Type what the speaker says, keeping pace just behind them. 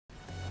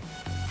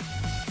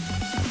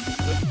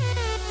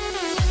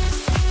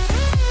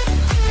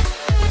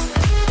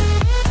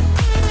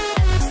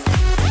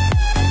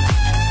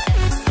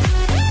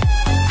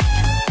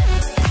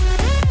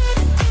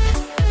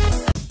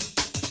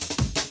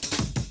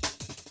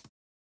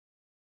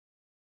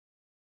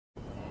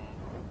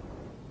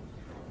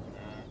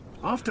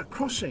After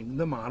crossing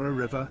the Mara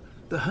River,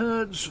 the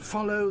herds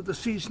follow the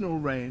seasonal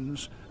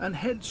rains and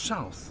head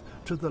south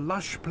to the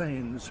lush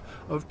plains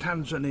of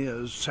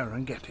Tanzania's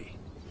Serengeti.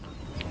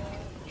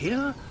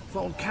 Here,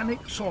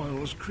 volcanic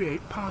soils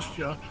create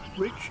pasture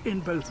rich in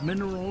both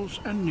minerals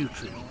and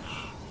nutrients.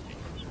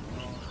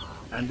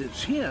 And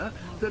it's here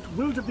that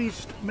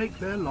wildebeest make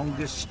their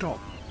longest stop,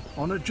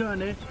 on a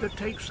journey that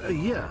takes a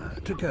year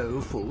to go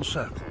full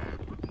circle.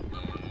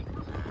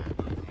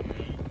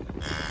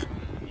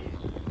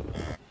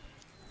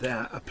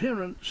 Their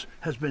appearance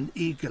has been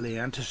eagerly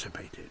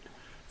anticipated,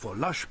 for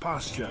lush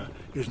pasture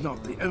is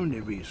not the only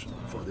reason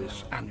for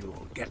this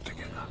annual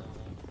get-together.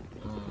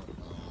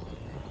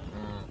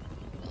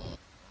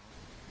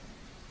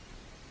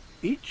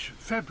 Each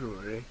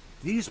February,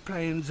 these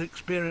plains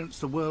experience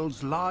the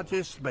world's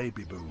largest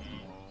baby boom.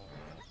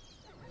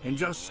 In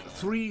just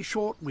 3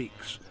 short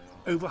weeks,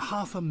 over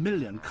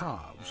 500,000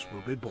 calves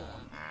will be born.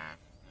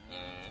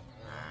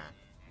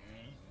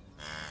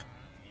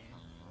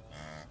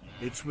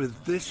 It's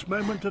with this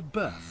moment of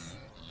birth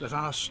that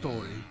our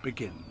story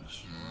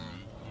begins.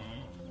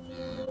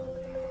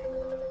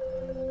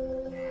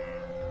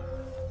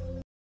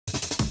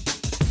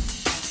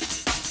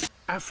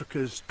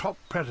 Africa's top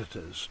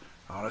predators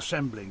are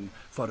assembling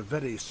for a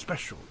very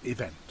special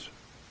event.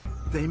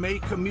 They may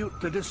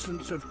commute the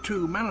distance of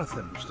 2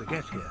 marathons to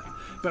get here,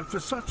 but for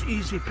such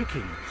easy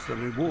pickings, the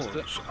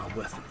rewards are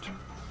worth it.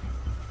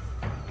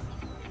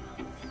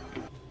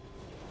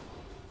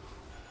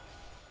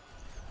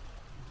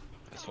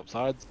 Swap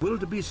sides.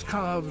 Wildebeest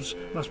calves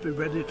must be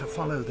ready to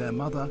follow their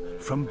mother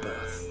from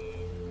birth.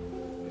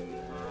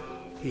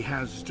 He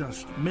has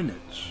just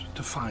minutes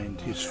to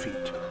find his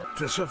feet.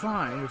 To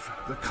survive,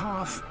 the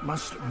calf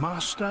must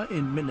master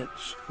in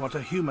minutes what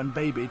a human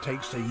baby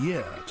takes a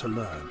year to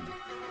learn.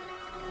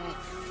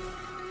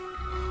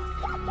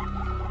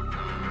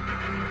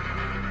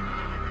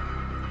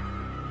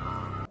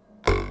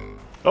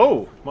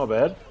 Oh, my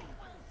bad.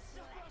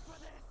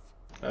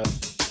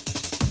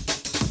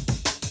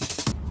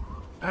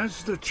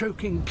 As the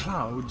choking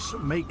clouds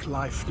make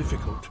life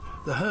difficult,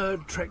 the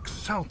herd treks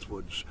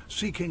southwards,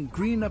 seeking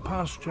greener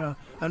pasture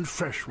and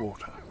fresh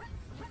water.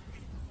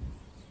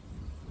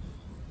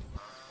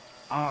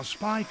 Our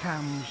spy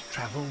cams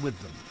travel with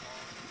them.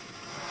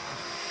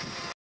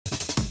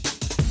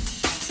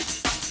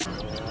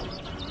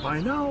 By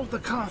now, the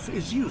calf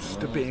is used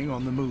to being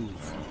on the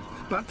move.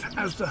 But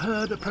as the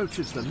herd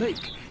approaches the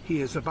lake,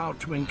 he is about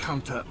to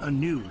encounter a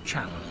new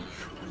challenge.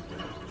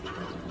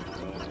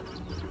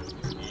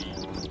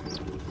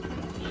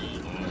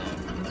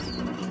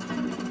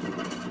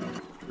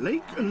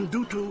 Lake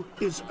Ndutu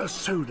is a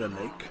soda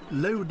lake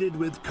loaded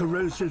with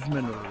corrosive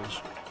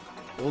minerals.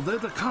 Although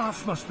the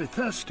calf must be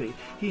thirsty,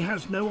 he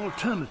has no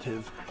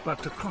alternative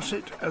but to cross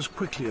it as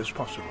quickly as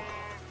possible.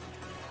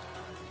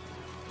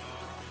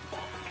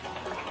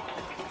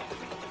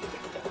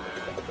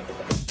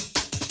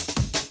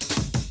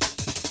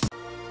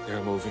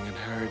 They're moving in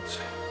herds.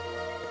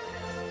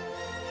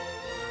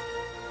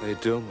 They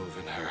do move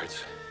in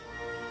herds.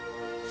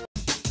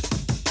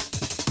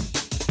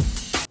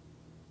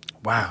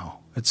 Wow,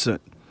 it's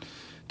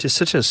just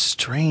such a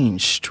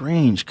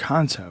strange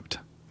concept.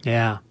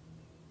 Yeah.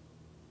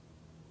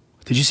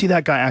 Did you see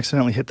that guy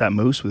accidentally hit that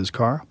moose with his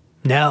car?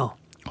 No.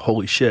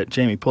 Holy shit.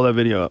 Jamie, pull that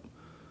video up.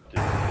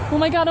 Oh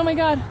my god, oh my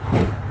god.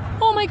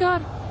 Oh my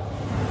god.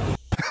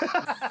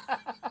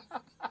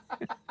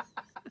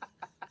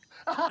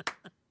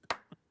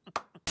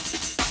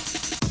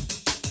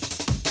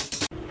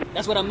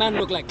 That's what a man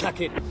look like,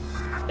 Clack it.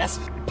 That's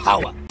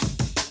power.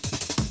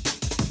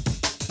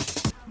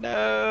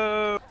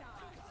 No.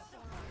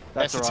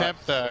 That's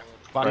attempt though.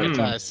 Bucket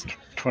ties.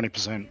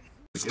 20%.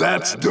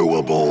 That's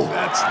doable.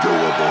 That's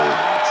doable.